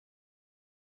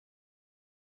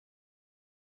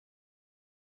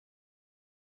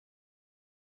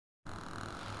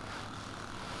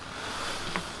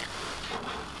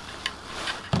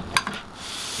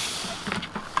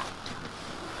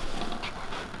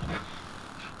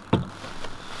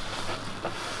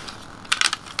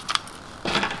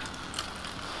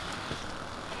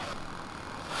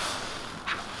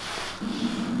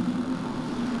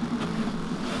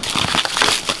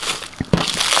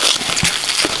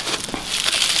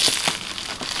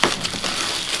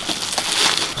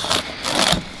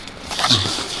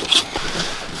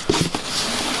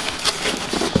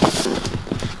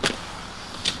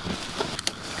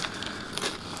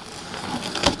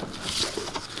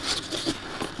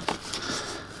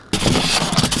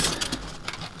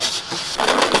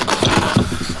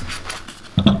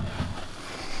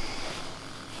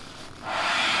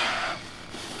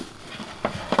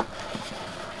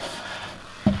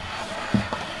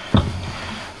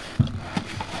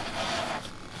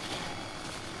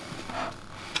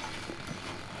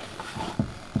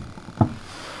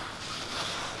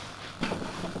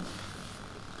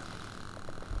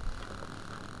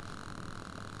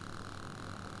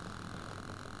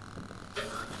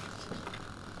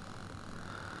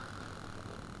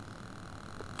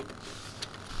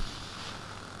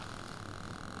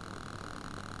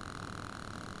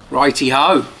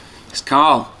Righty-ho, it's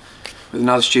Carl with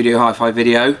another Studio Hi-Fi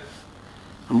video,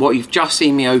 and what you've just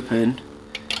seen me open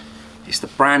is the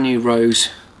brand new Rose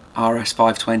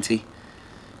RS520,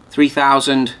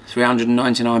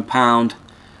 £3,399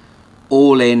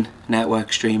 all-in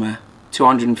network streamer,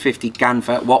 250 GaN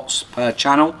watts per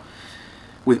channel,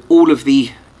 with all of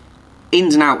the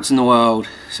ins and outs in the world.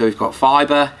 So we've got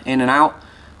fibre in and out,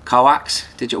 coax,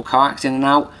 digital coax in and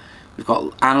out, we've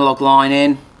got analog line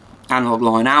in, analog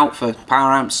line out for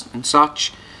power amps and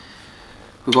such.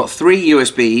 We've got 3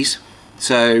 USBs,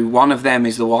 so one of them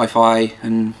is the Wi-Fi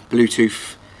and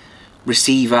Bluetooth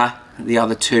receiver, the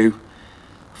other 2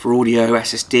 for audio,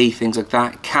 SSD, things like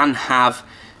that. It can have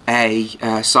a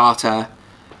SATA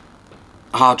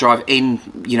hard drive in,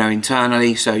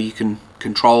 internally, so you can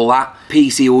control that.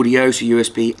 PC audio, so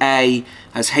USB A,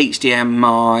 has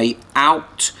HDMI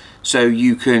out, so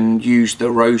you can use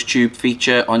the Rose Tube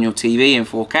feature on your TV in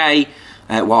 4K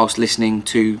whilst listening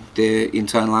to the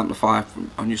internal amplifier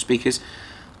on your speakers.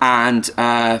 And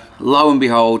lo and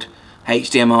behold,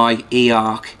 HDMI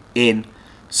eARC in.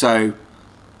 So you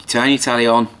turn your telly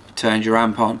on, turn your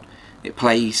amp on, it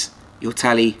plays your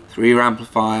telly through your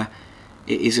amplifier.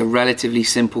 It is a relatively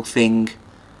simple thing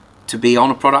to be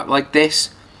on a product like this,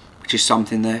 which is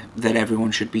something that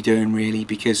everyone should be doing, really,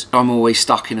 because I'm always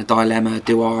stuck in a dilemma.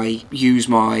 Do I use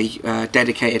my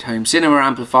dedicated home cinema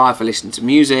amplifier for listening to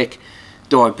music?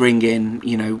 Do I bring in,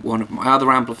 one of my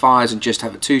other amplifiers and just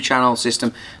have a 2-channel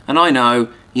system? And I know,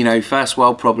 first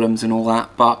world problems and all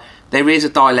that, but there is a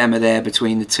dilemma there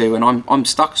between the two, and I'm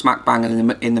stuck smack bang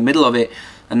in the middle of it.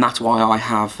 And that's why I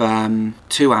have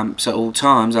 2 amps at all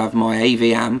times. I have my AV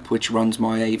amp, which runs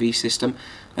my AV system,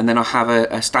 and then I have a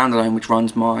standalone which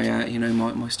runs my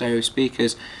my stereo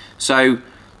speakers. So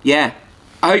yeah,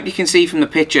 I hope you can see from the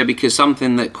picture, because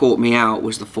something that caught me out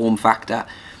was the form factor.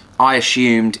 I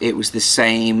assumed it was the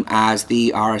same as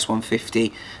the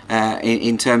RS150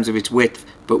 in terms of its width,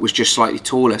 but was just slightly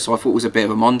taller, so I thought it was a bit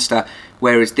of a monster,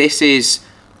 whereas this is,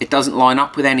 it doesn't line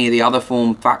up with any of the other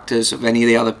form factors of any of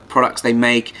the other products they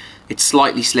make. It's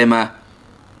slightly slimmer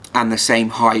and the same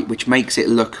height, which makes it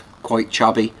look quite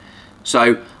chubby.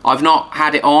 So I've not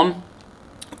had it on,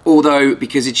 although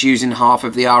because it's using half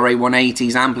of the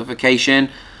RA180's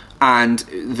amplification and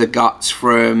the guts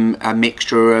from a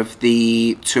mixture of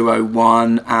the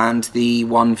 201 and the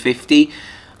 150,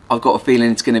 I've got a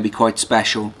feeling it's going to be quite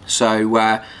special. So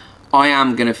I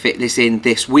am going to fit this in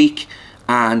this week,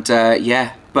 and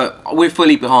yeah, but we're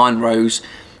fully behind Rose.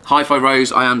 Hi-Fi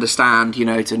Rose, I understand,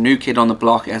 it's a new kid on the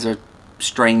block, it has a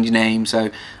strange name, so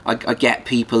I get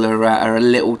people are a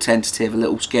little tentative, a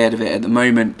little scared of it at the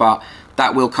moment, but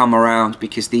that will come around,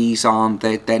 because these aren't,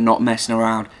 they're not messing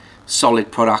around.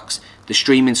 Solid products. The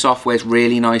streaming software is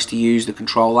really nice to use, the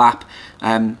control app.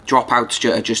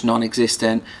 Dropouts are just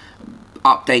non-existent.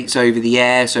 Updates over the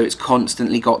air, so it's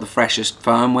constantly got the freshest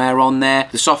firmware on there.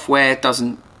 The software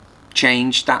doesn't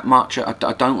change that much. I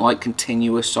don't like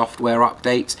continuous software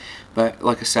updates, but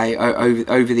like I say,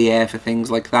 over the air for things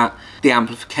like that. The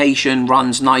amplification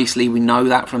runs nicely, we know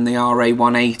that from the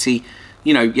RA180.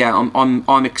 Yeah,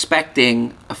 I'm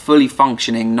expecting a fully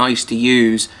functioning, nice to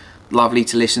use, lovely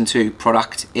to listen to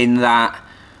product in that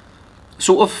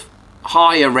sort of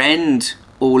higher end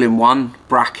all-in-one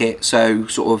bracket. So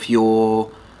sort of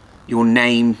your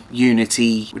name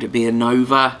Unity, would it be a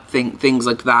Nova, things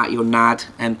like that, your NAD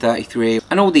M33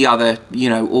 and all the other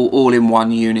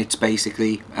all-in-one units,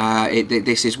 basically.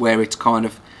 This is where it's kind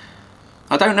of,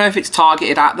 I don't know if it's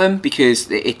targeted at them,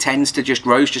 because it tends to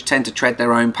Rose just tend to tread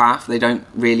their own path. They don't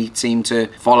really seem to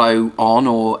follow on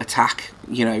or attack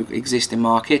existing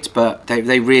markets, but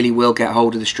they really will get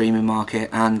hold of the streaming market,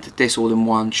 and this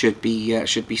all-in-one should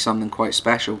be something quite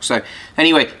special. So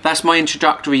anyway, that's my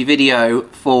introductory video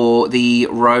for the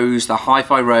Rose, the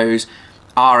Hi-Fi Rose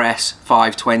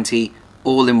RS520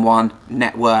 all-in-one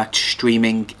network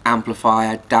streaming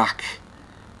amplifier DAC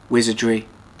wizardry.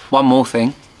 One more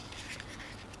thing,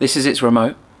 this is its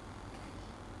remote.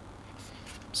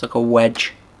 It's like a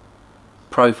wedge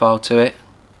profile to it,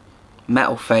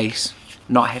 metal face,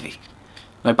 not heavy.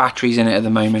 No batteries in it at the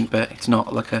moment, but it's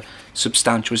not like a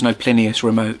substantial, there's no Plinius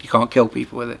remote, you can't kill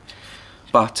people with it.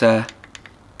 But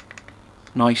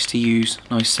nice to use,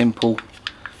 nice simple,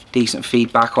 decent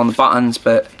feedback on the buttons,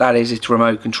 but that is its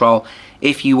remote control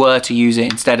if you were to use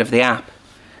it instead of the app.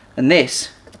 And this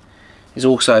is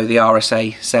also the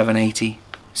RSA780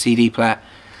 CD player.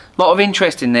 A lot of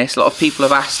interest in this, a lot of people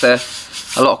have asked a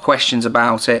lot of questions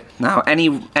about it. Now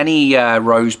any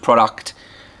Rose product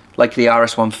like the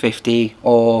RS150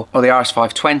 or the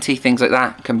RS520, things like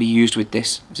that, can be used with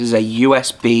this. This is a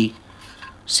USB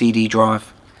CD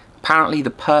drive. apparently the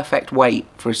perfect weight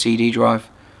for a CD drive.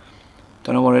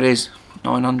 Don't know what it is.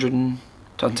 900 and...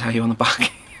 doesn't tell you on the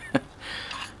back.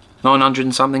 900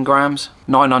 and something grams.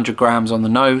 900 grams on the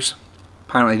nose.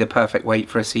 Apparently the perfect weight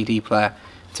for a CD player.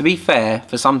 To be fair,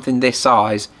 for something this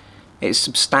size, it's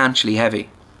substantially heavy.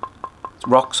 It's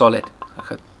rock solid,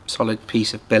 like a solid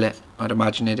piece of billet, I'd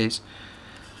imagine it is.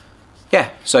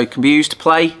 Yeah, so it can be used to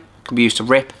play, can be used to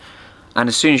rip, and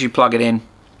as soon as you plug it in,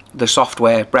 the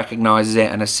software recognises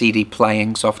it and a CD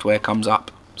playing software comes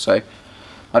up. So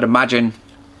I'd imagine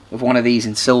with one of these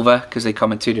in silver, because they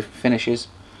come in 2 different finishes,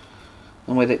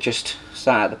 and with it just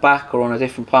sat at the back or on a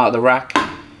different part of the rack,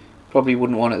 probably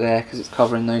wouldn't want it there because it's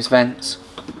covering those vents.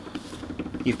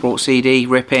 You've brought CD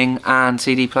ripping and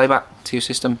CD playback to your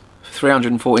system for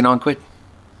 349 quid.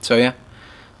 So yeah,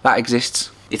 that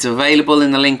exists. It's available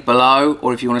in the link below,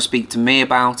 or if you want to speak to me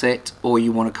about it, or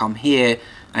you want to come here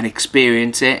and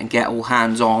experience it and get all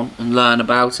hands on and learn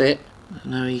about it.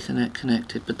 No Ethernet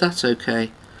connected, but that's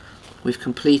okay. We've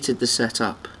completed the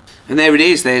setup. And there it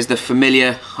is, there's the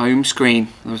familiar home screen,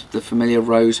 the familiar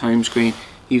Rose home screen.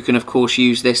 You can of course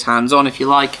use this hands on if you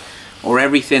like, or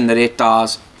everything that it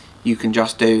does you can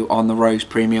just do on the Rose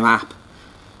Premium app.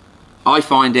 I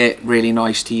find it really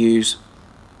nice to use.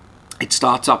 It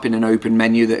starts up in an open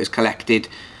menu that has collected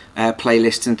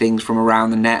playlists and things from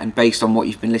around the net and based on what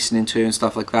you've been listening to and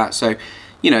stuff like that. So,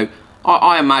 you know,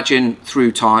 I imagine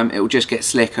through time it will just get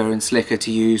slicker and slicker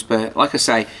to use, but like I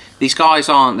say, these guys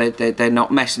aren't, they're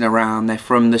not messing around. They're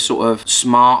from the sort of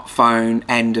smartphone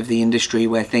end of the industry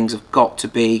where things have got to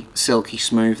be silky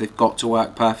smooth, they've got to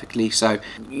work perfectly. So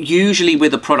usually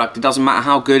with a product, it doesn't matter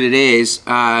how good it is,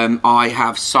 I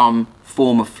have some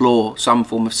form of flaw, some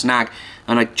form of snag,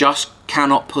 and I just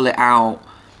cannot pull it out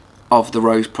of the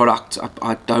Rose product.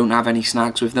 I don't have any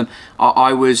snags with them.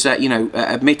 I was, you know,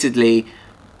 admittedly,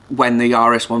 when the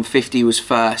RS150 was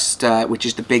first, which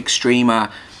is the big streamer,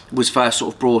 was first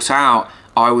sort of brought out,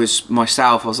 I was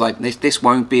like, this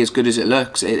won't be as good as it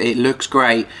looks. It looks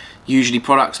great. Usually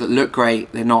products that look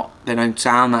great, they don't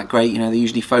sound that great. You know, they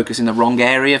usually focus in the wrong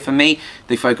area for me.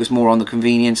 They focus more on the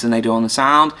convenience than they do on the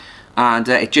sound, and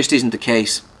it just isn't the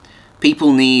case.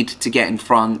 People need to get in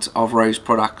front of Rose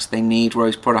products. They need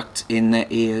Rose products in their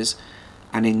ears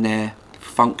and in their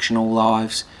functional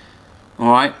lives.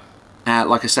 All right.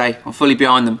 Like I say, I'm fully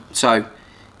behind them. So,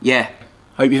 yeah,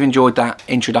 hope you've enjoyed that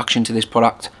introduction to this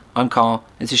product. I'm Carl.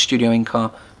 This is Studio In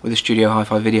Car with a Studio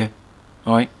Hi-Fi video.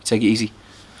 Alright, take it easy.